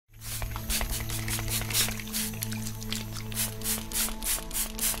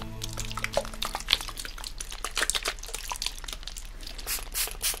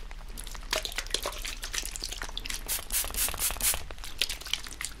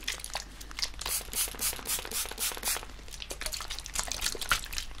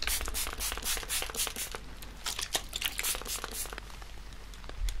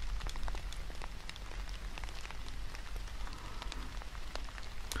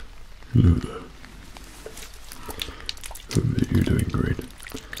Hello there. Hope that you're doing great.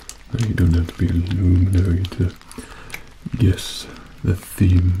 Now you don't have to be a luminary to guess the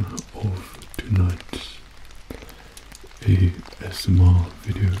theme of tonight's ASMR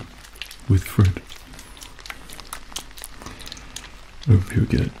video with Fred. Hope you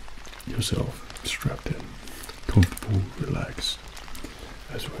get yourself strapped in, comfortable, relaxed,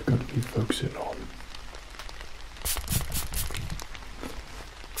 as we're going to be focusing on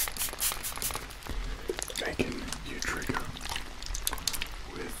making you trigger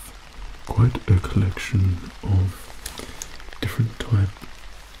with quite a collection of different type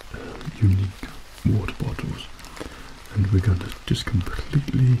unique water bottles, and we're going to just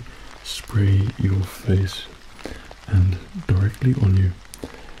completely spray your face and directly on you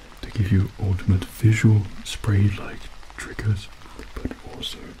to give you ultimate visual spray-like triggers, but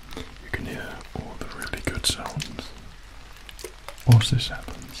also you can hear all the really good sounds whilst this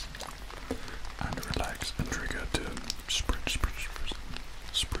happens, and relax and trigger to spritz,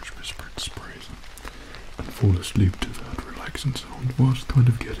 and fall asleep to that relaxing sound whilst kind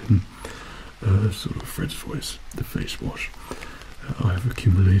of getting sort of Fred's voice, the face wash. I've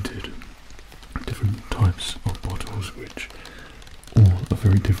accumulated different types of bottles which all are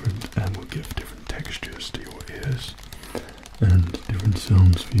very different and will give different textures to your ears and different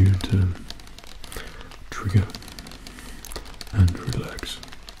sounds for you to trigger and relax.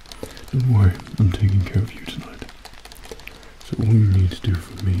 Don't worry, I'm taking care of you tonight. So all you need to do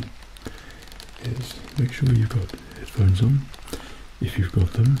for me is make sure you've got headphones on, if you've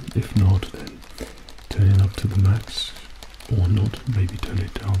got them. If not, then turn it up to the max, or not, maybe turn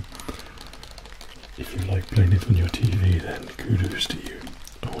it down. If you like playing it on your TV, then kudos to you.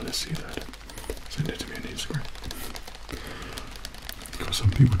 I want to see that. Send it to me on Instagram. Because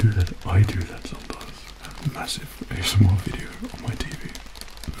some people do that. I do that sometimes. I have a massive ASMR video on my TV.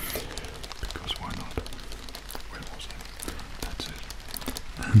 Because why not? Where was I? That's it.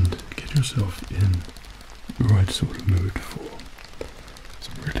 And get yourself in the right sort of mood for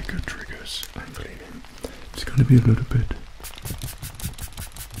some really good triggers and cleaning. It's going to be a little bit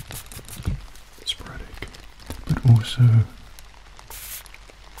sporadic, but also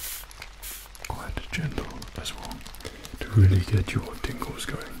quite gentle as well, to really get your tingles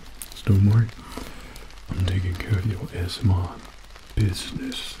going. So don't worry, I'm taking care of your ASMR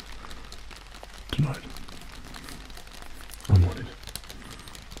business tonight. I'm on it.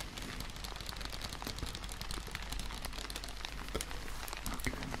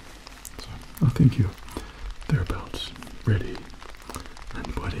 Okay, so I think you're thereabouts ready,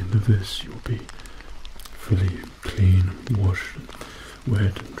 and by the end of this you'll be fully clean, washed,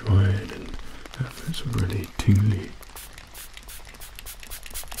 wet and dried, and have some really tingly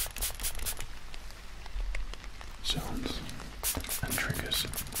sounds and triggers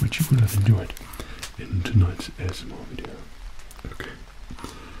which you will have enjoyed in tonight's ASMR video. Okay,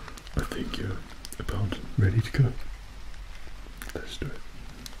 I think you're about ready to go. Let's do it.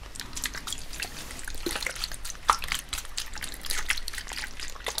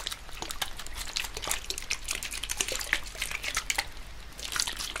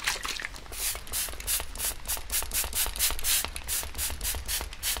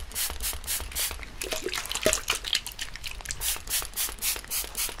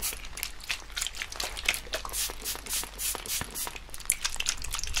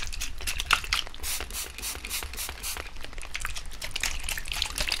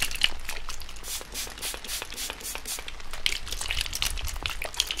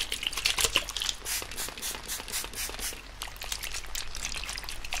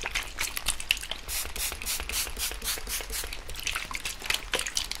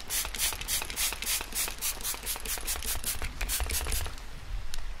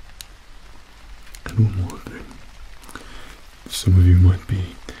 And one more thing. Some of you might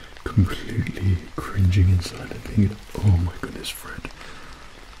be completely cringing inside and thinking, oh my goodness, Fred.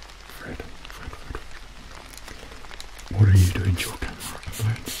 What are you doing to your camera?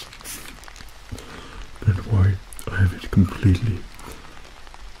 Don't worry, I have it completely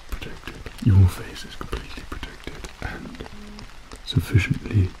protected. Your face is completely protected and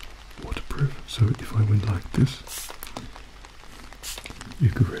sufficiently waterproof. So if I went like this, you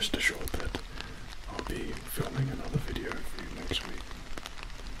can rest assured that I'll be filming another video for you next week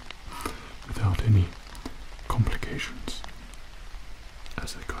without any complications.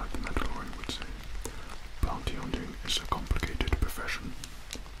 As the guy, the Mandalorian, would say, bounty hunting is a complicated profession.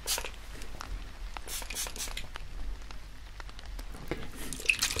 Okay,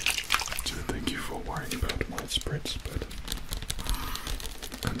 so thank you for worrying about my spritz,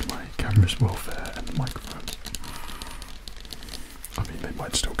 and my camera's welfare and the microphones. I mean, they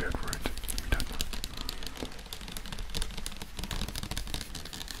might still get ruined. We don't know.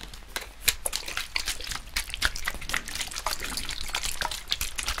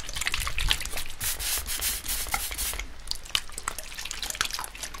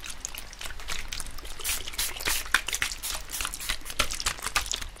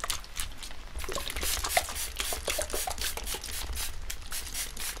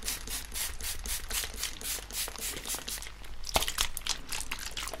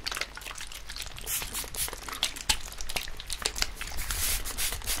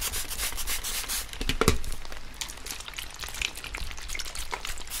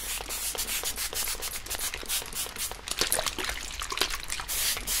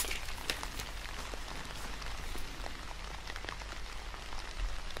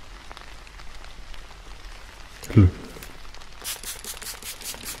 Hello.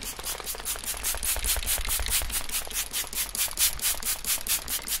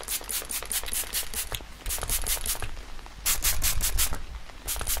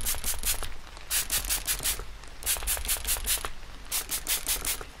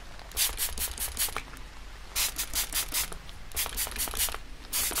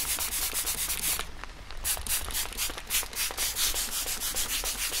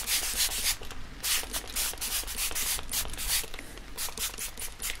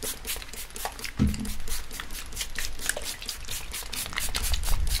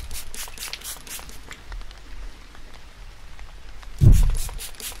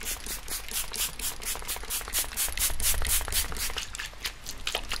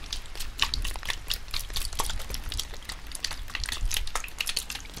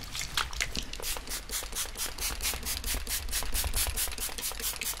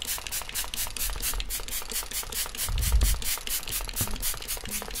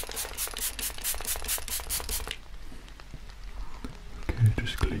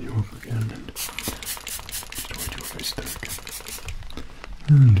 Just clean you up again and just hold your face there again.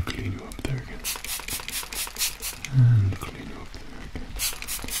 And clean you up there again. And clean you up there again.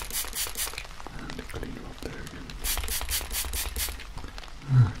 And clean you up there again.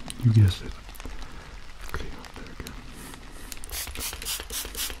 You guessed it. Clean up there again.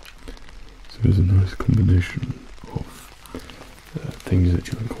 So there's a nice combination of things that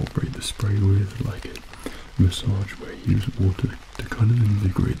you incorporate the spray with, like a massage where you use water to kind of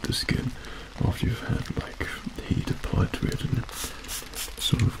invigorate the skin after you've had like heat applied to it, and it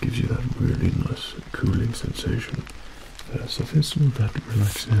sort of gives you that really nice cooling sensation. So there's sort of that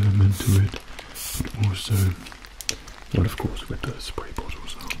relaxing element to it, but also, well, of course, with the spray bottle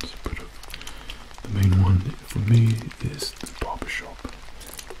sounds, but the main one for me is the barbershop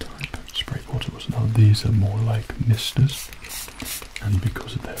type spray bottles. Now these are more like misters, and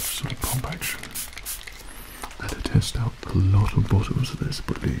because of their sort of compaction, I had to test out a lot of bottles of this,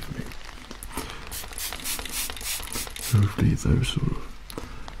 believe me. So hopefully those sort of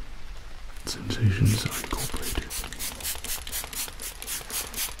sensations are incorporated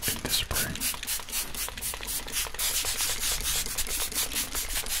in the spray.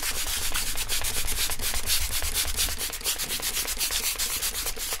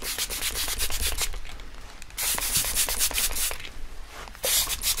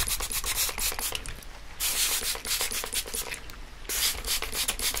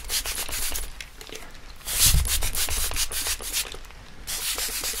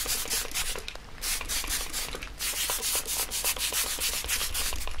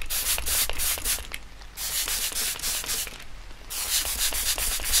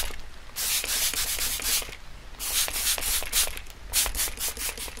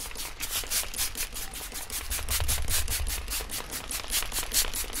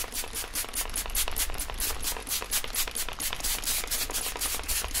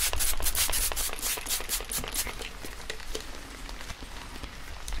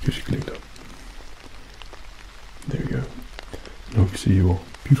 Because you cleaned up. There you go. Now I can see your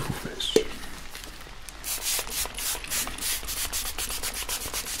beautiful face.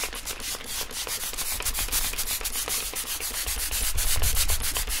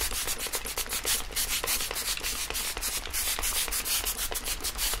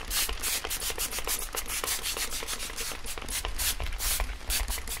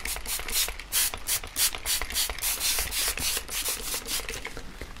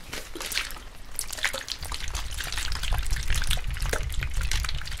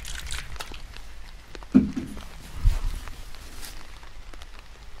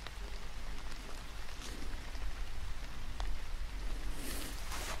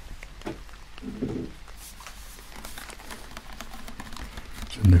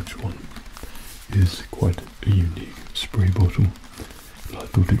 The next one is quite a unique spray bottle.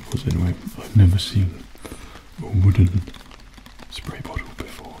 thought it was anyway. I've never seen a wooden spray bottle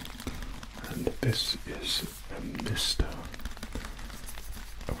before, and this is a mister.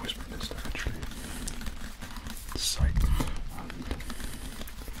 A whisper mister, actually. Sight. And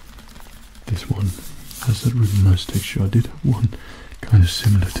this one has that really nice texture. I did have one kind of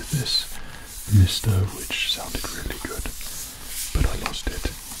similar to this mister, which sounded really good, but I lost it,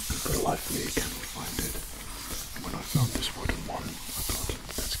 and for the life of me, I cannot find it. And when I found this wooden one, I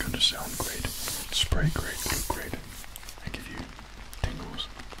thought that's going to sound great, spray great, look great, and give you tingles.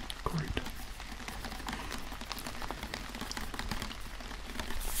 Great.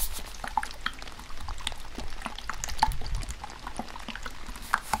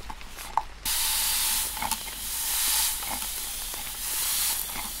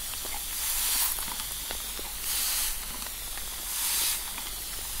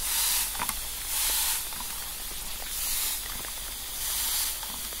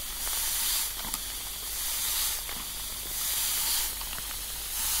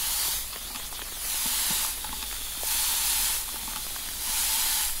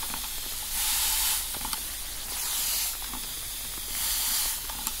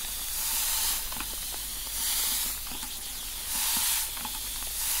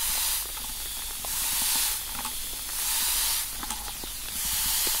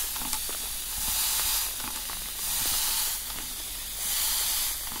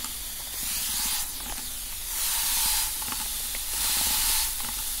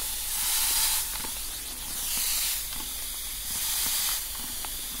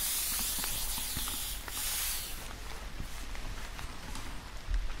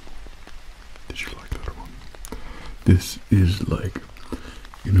 Did you like that one? This is like,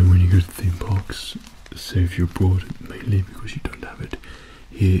 you know, when you go to theme parks, say if you're abroad, mainly because you don't have it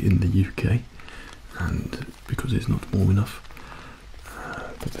here in the UK, and because it's not warm enough,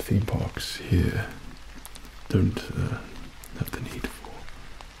 but the theme parks here don't have the need for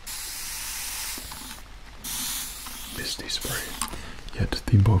misty spray. Yet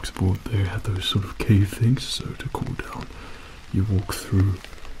theme parks abroad, they have those sort of cave things, so to cool down, you walk through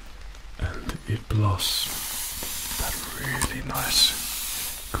and it blasts that really nice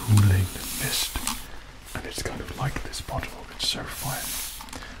cooling mist, and it's kind of like this bottle. It's so fine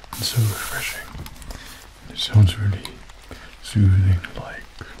and so refreshing, and it sounds really soothing. Like,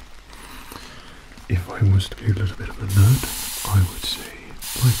 if I was to be a little bit of a nerd, I would say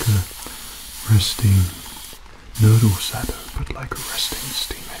like a resting nerd or shadow, but like a resting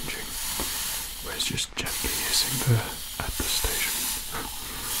steam engine where it's just gently hissing there at the station.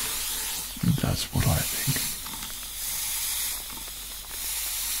 That's what I think.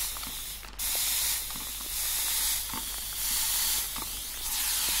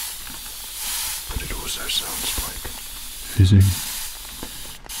 But it also sounds like fizzing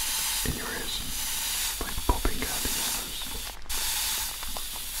in your ears, like popping candy in your nose.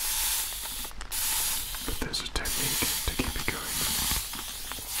 But there's a technique to keep it going.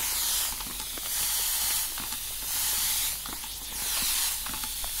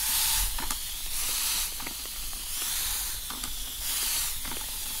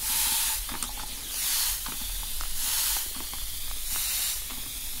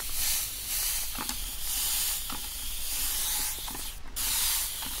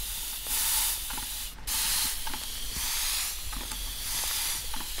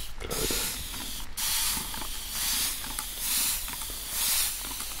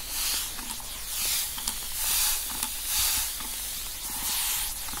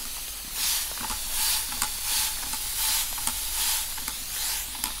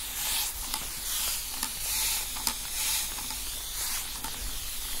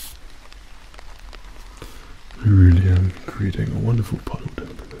 I really am creating a wonderful puddle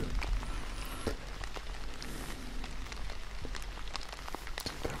down below.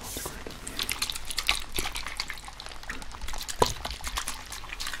 That one's great.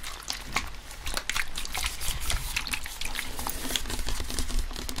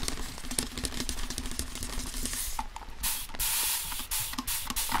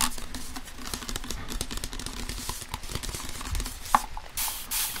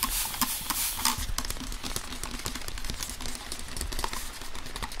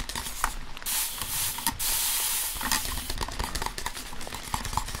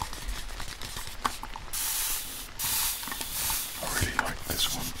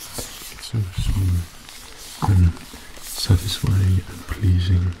 So smooth and satisfying and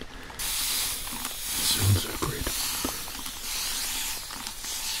pleasing. It sounds so great.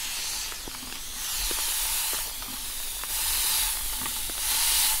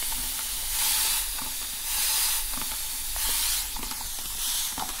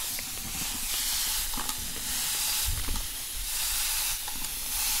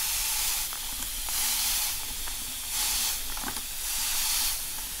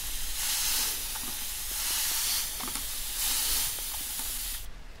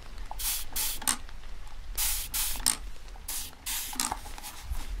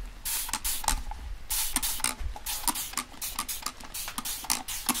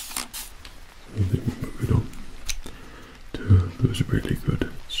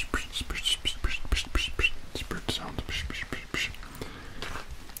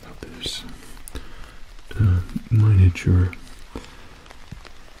 miniature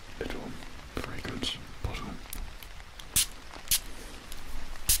little fragrance bottle.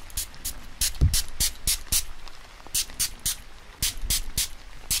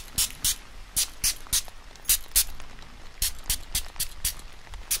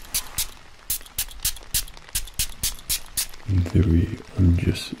 In theory, I'm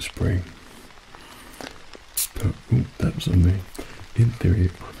just spraying. Oh, that was on me. In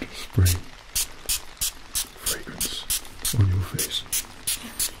theory, I'm just spraying fragrance on your face,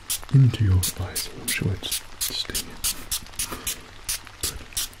 into your eyes. I'm sure it's stinging, but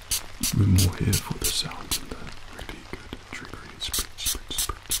we're more here for the sounds and the really good triggery spritz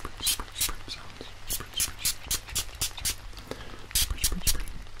sounds. Spritz.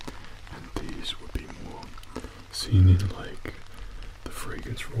 And these would be more seen in like the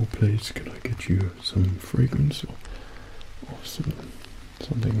fragrance role plays. Can I get you some fragrance or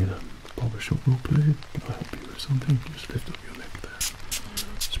something in a barbershop role play? Can I help you with something? Just lift up your lip there.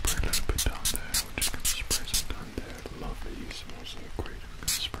 Spray a little bit down there. I'm just going to spray some down there. Lovely. You smell so great. I'm going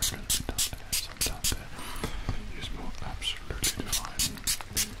to spray a little bit down there. Some down there. You smell absolutely divine.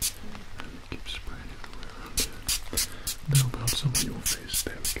 And keep spraying everywhere around there. Now about some of your face.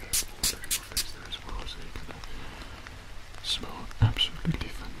 There we go. All over your face there as well. So you can smell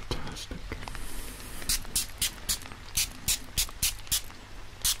absolutely fantastic.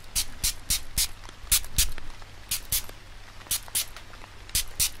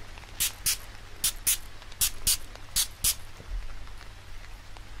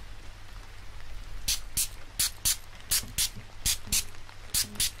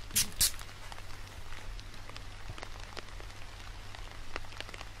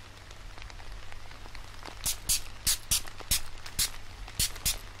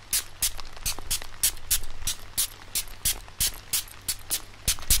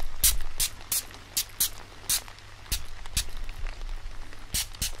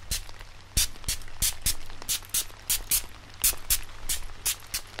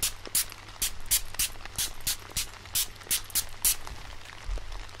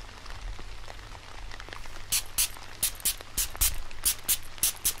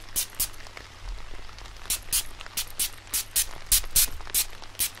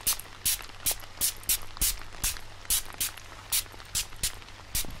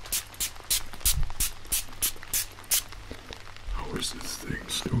 Is this thing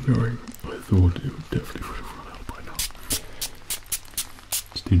still going? I thought it would definitely would have run out by now.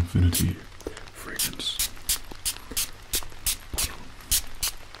 It's the Infinity fragrance bottle.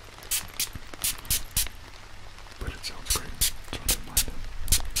 But it sounds great, so I don't mind it.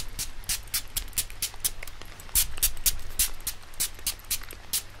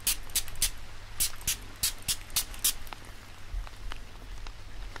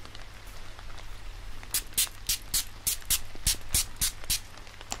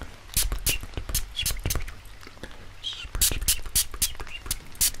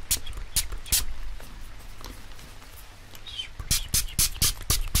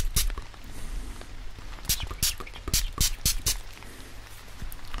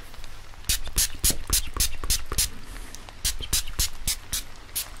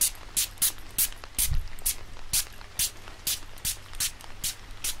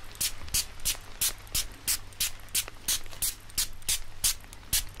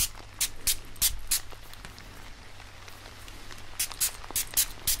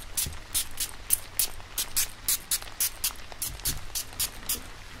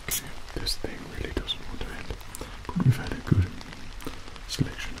 This thing really doesn't want to end, but we've had a good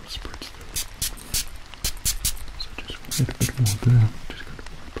selection of spritz there. So just a little bit more there, just going to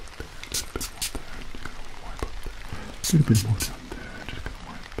wipe up there, a little bit more there, just going to wipe up there, a little bit more down there, just going to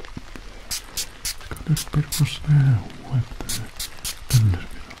wipe up there. Just got a little bit across there, wipe there, and a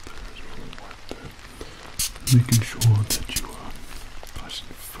little bit up there as well, wipe there. Making sure that you are nice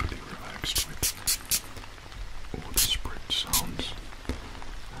and fully relaxed with all the spritz sounds.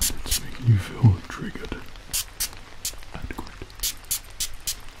 It's making you feel triggered and good.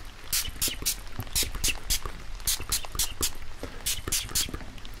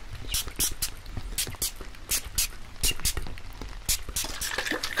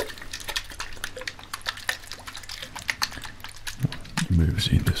 You may have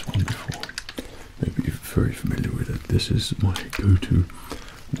seen this one before. Maybe you're very familiar with it. This is my go-to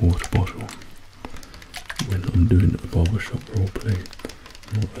water bottle when I'm doing a barbershop roleplay.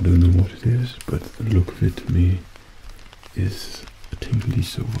 I don't know what it is, but the look of it to me is a tingly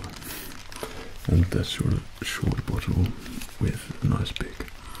silver, and that sort of short bottle with a nice big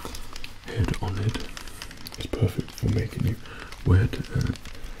head on it is perfect for making you wet.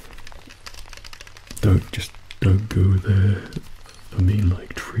 Don't go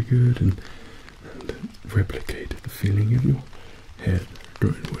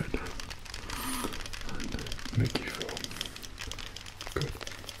going wet and make you feel good.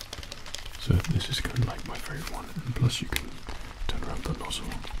 So this is kind of like my favourite one, and plus you can turn around the nozzle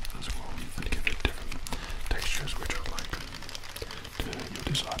as well and give it different textures which I like to your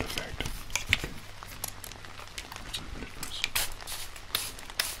desired effect. Okay. Let's open it first.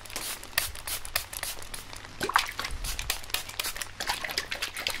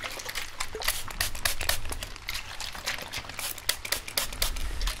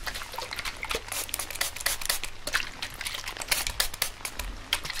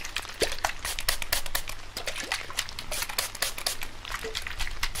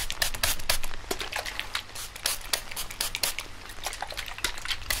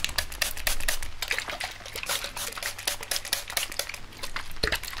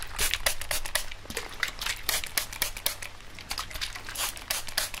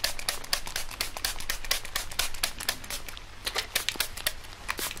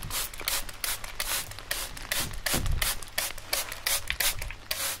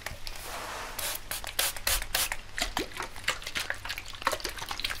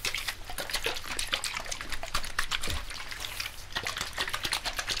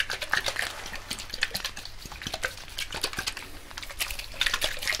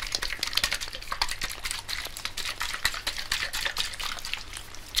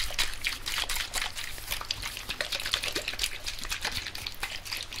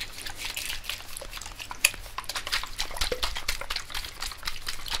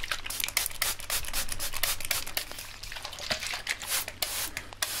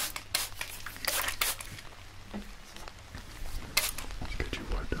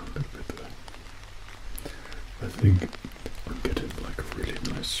 I think I'm getting like a really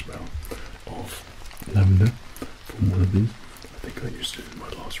nice smell of lavender from one of these. I think I used it in my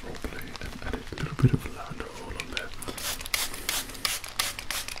last roleplay and added a little bit of lavender oil on there.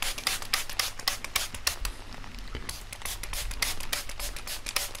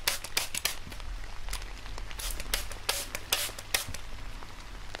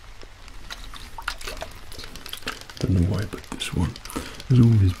 Don't know why, but this one has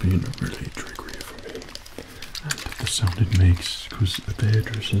always been really triggery for me. And the sound it makes, because the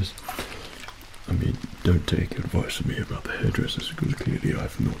hairdressers, I mean, don't take advice from me about the hairdressers, because clearly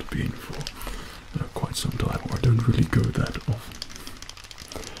I've not been for quite some time, or I don't really go that often.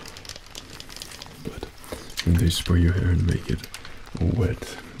 But when they spray your hair and make it all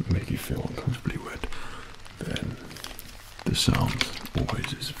wet, make you feel uncomfortably wet, then the sound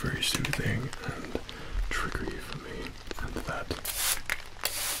always is very soothing and triggery for me, and that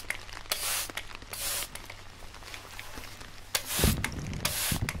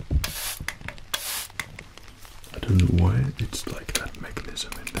I don't know why it's like that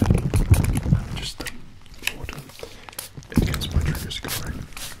mechanism in there. Just the water, it gets my triggers going.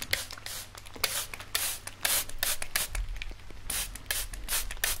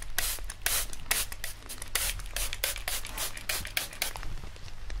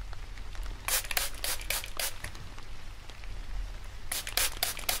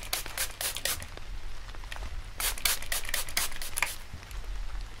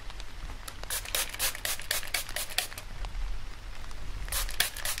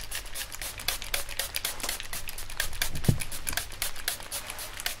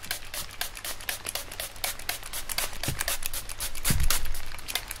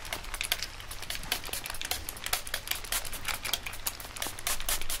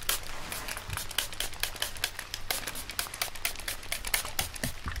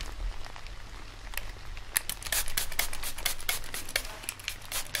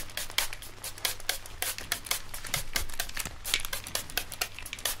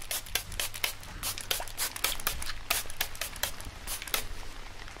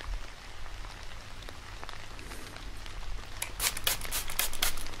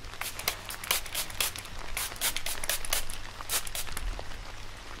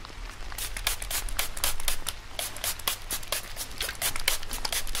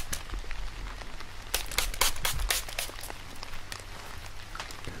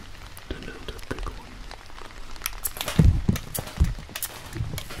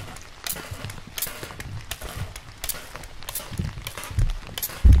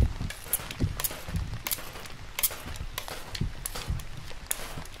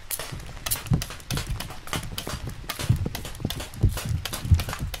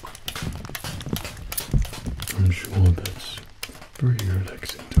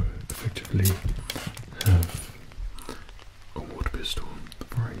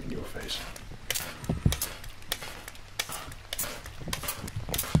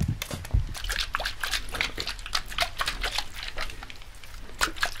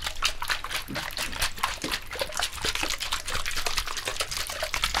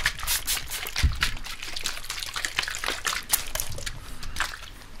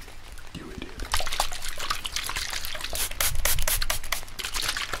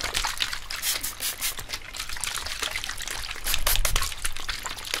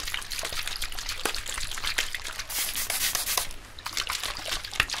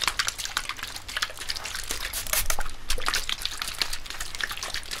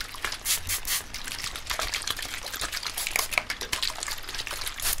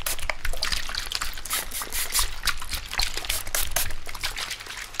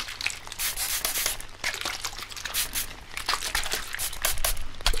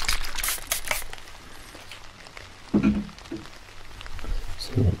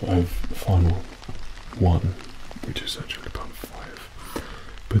 So I have the final one, which is actually about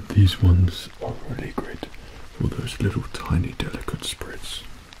 5. But these ones are really great for those little tiny delicate spritz.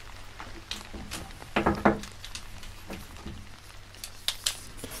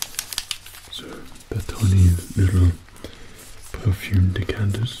 So they're tiny little perfume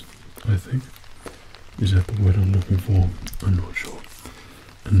decanters, I think. Is that the word I'm looking for? I'm not sure.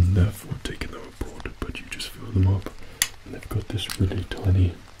 And therefore taking them abroad, but you just fill them up. And they've got this really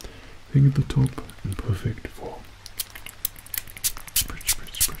tiny thing at the top, and perfect for spritz,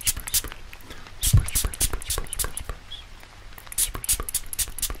 spritz, spritz, spritz, spritz, spritz, spritz, spritz, spritz, spritz,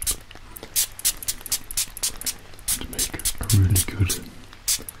 spritz, to make a really good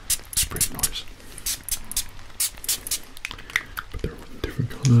spritz noise. But they're all in different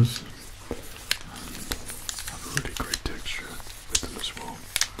colours and have a really great texture with them as well.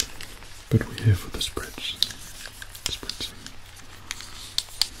 But we're here for the spritz. Spritzing.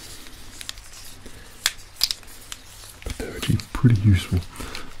 But they're actually pretty useful,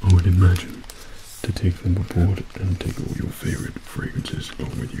 I would imagine, to take them aboard and take all your favourite fragrances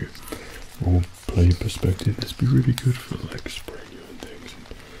along with you. Role play perspective, this be really good for like spraying you and things and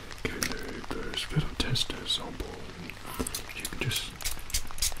giving those little tester samples. You can just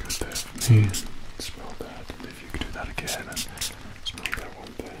go there for me and smell that, and if you could do that again and smell that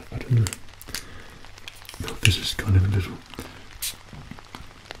one there, I don't know. No, this is kind of a little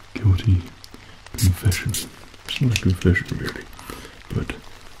guilty confession. It's not a confession really, but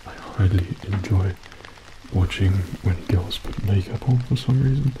I highly enjoy watching when girls put makeup on for some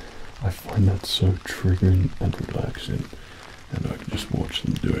reason. I find that so triggering and relaxing, and I can just watch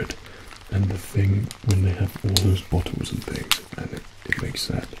them do it. And the thing when they have all those bottles and things, and it makes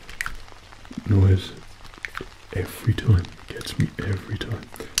that noise every time, gets me every time.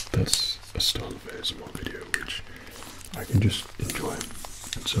 That's a style of ASMR video which I can just enjoy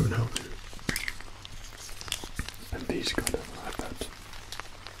and so now do. And these kind of have that.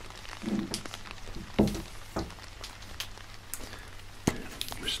 Okay,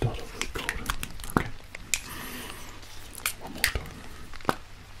 we start off with gold. Okay. One more time.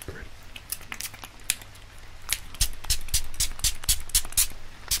 Great.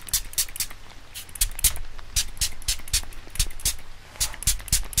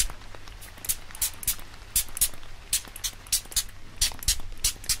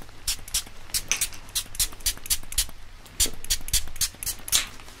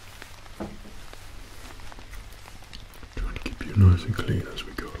 Trying to keep you nice and clean as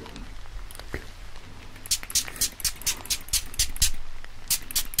we go along. Okay.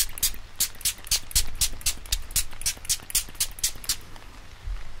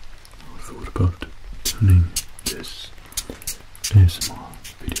 I thought about turning this ASMR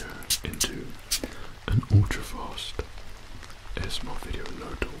video into an ultra fast ASMR video, no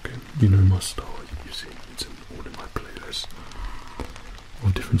talking. You know my style, you see, it's all in my playlist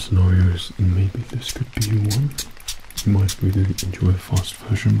of different scenarios, and maybe this could be one. You might really enjoy a fast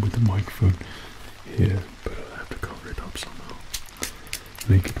version with the microphone here, but I'll have to cover it up somehow.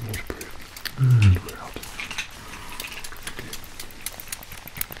 Make it waterproof. And we're out. Okay.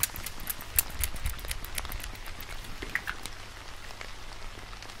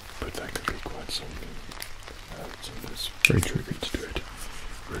 But that could be quite something. So that's very tricky to do it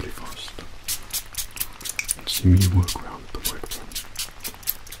really fast. And see me work around the microphone.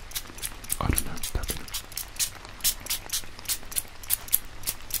 I don't know, tapping it.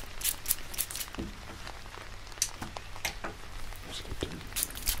 Let's get to it.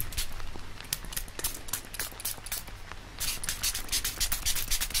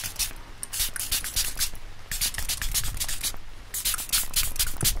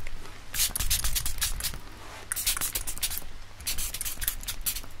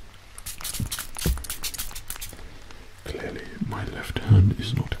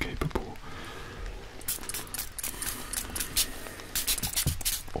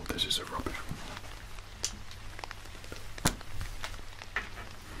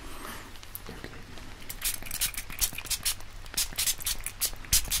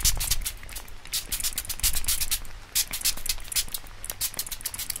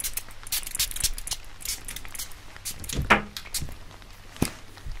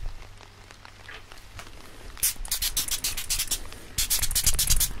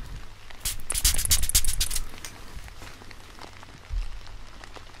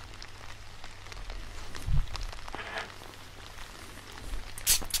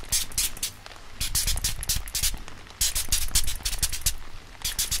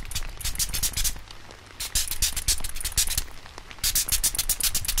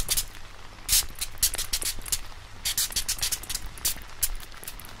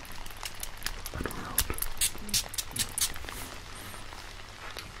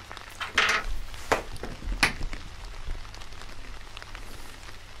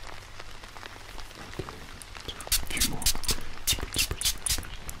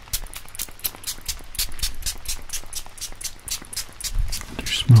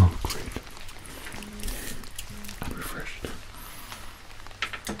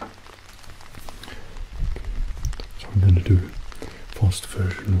 So I'm going to do a fast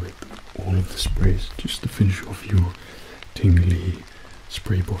version with all of the sprays just to finish off your tingly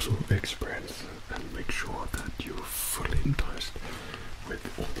spray bottle experience and make sure that you're fully enticed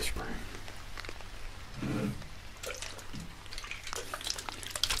with all the spray.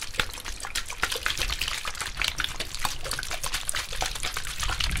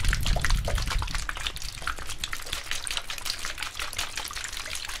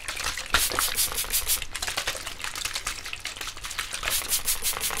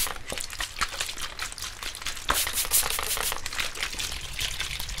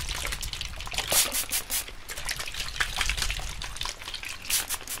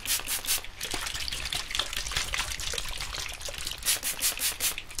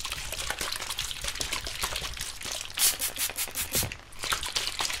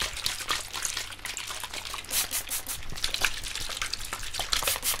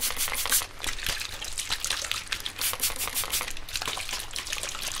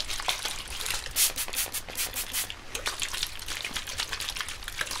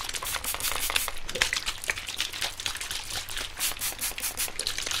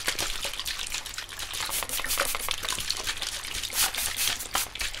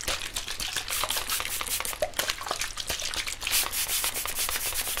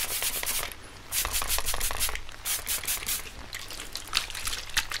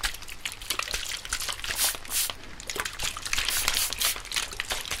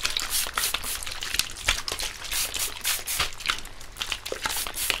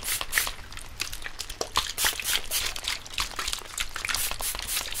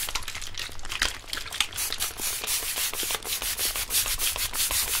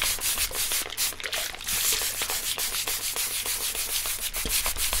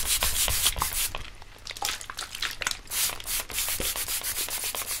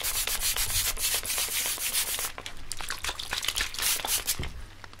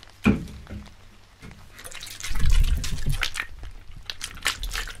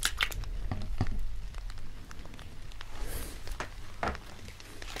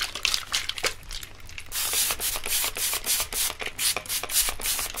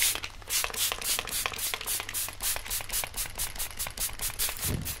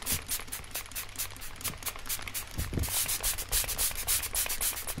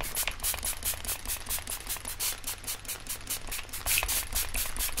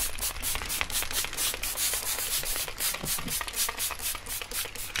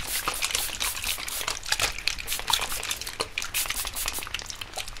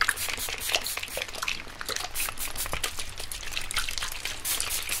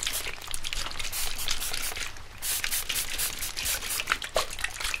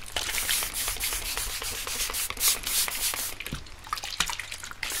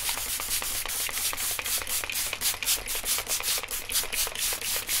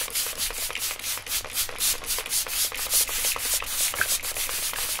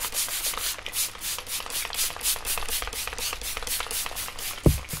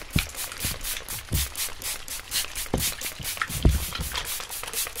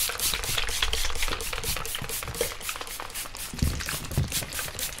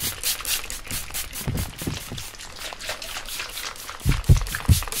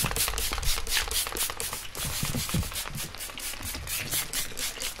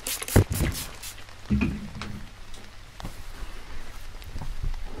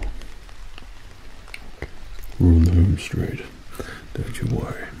 We're on the home straight, don't you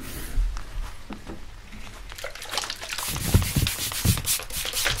worry.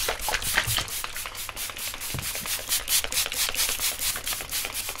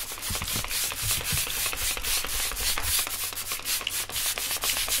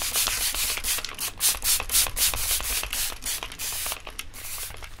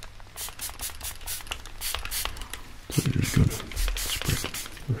 So you're just gonna spread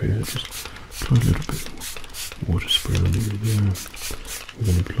over here, just apply a little bit of water spray on you there. We're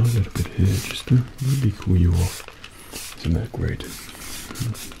gonna apply a little bit here just to really cool you off. Isn't that great?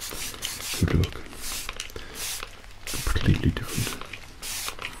 Good look. Completely different.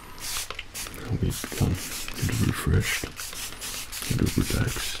 Now we've become a little refreshed, a little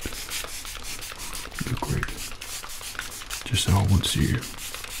relaxed. You look great. Just how I want to see you.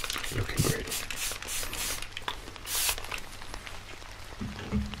 Looking great.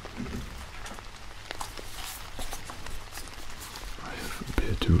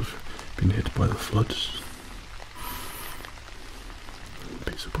 Appear to have been hit by the floods.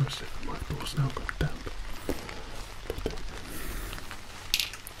 I'd be surprised if my floor's now got damp.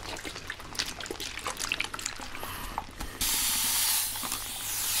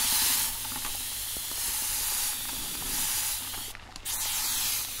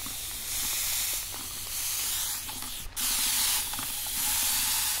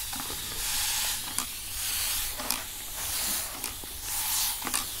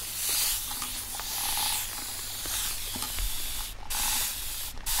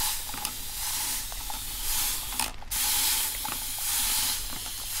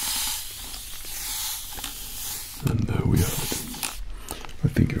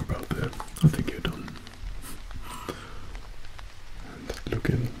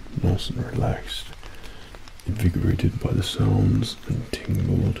 nice and relaxed, invigorated by the sounds, and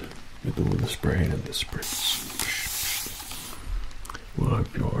tingled with all the spraying and the spritz. Well, I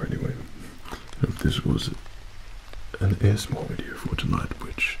hope you are anyway. I hope this was an ASMR video for tonight,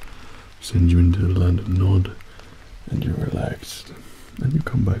 which sends you into the land of nod, and you're relaxed, and you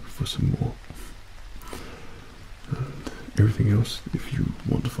come back for some more. And everything else, if you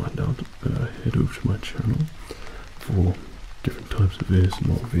want to find out, head over to my channel for different types of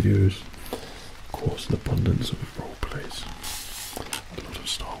ASMR videos. Of course, an abundance of role plays, a lot of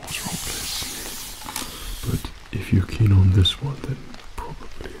Star Wars role plays. But if you're keen on this one, then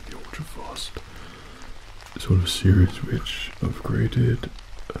probably the ultra fast sort of series which I've created,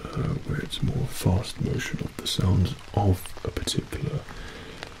 where it's more fast motion of the sounds of a particular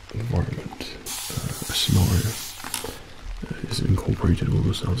environment, a scenario, is incorporated, all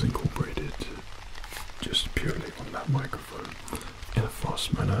the sounds incorporated just purely on that microphone in a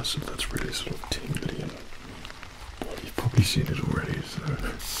fast manner, so that's really sort of tingly, and well, you've probably seen it already, so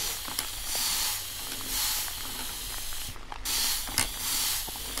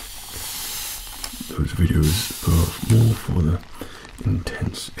those videos are more for the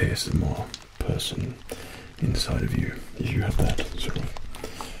intense ASMR person inside of you. If you have that sort of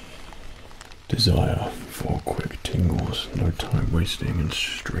desire for quick tingles, no time wasting, and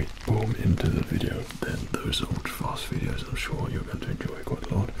straight boom into the video, then those ultra fast videos I'm sure you're going to enjoy quite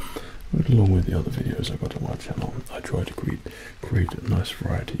a lot. But along with the other videos I got on my channel, I try to create a nice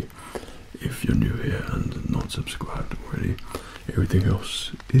variety. If you're new here and not subscribed already, everything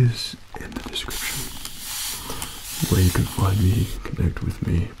else is in the description, where you can find me, connect with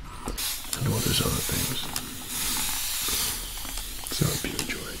me, and all those other things. So I hope you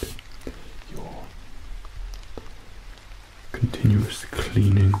enjoyed your continuous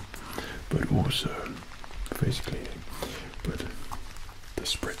cleaning, but also face cleaning, but the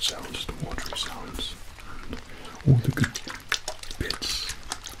spritz sounds, the watery sounds, and all the good bits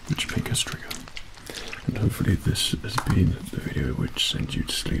which make us trigger. And hopefully this has been the video which sends you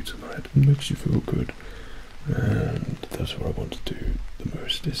to sleep tonight and makes you feel good. And that's what I want to do the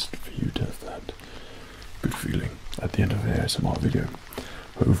most, is for you to have that good feeling at the end of the ASMR video.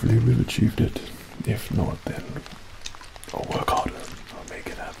 Hopefully we've achieved it. If not, then I'll work harder. I'll make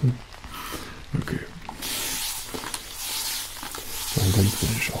it happen. Okay. So I'm going to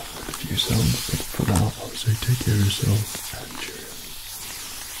finish off with a few sounds, but for now I'll say take care of yourself.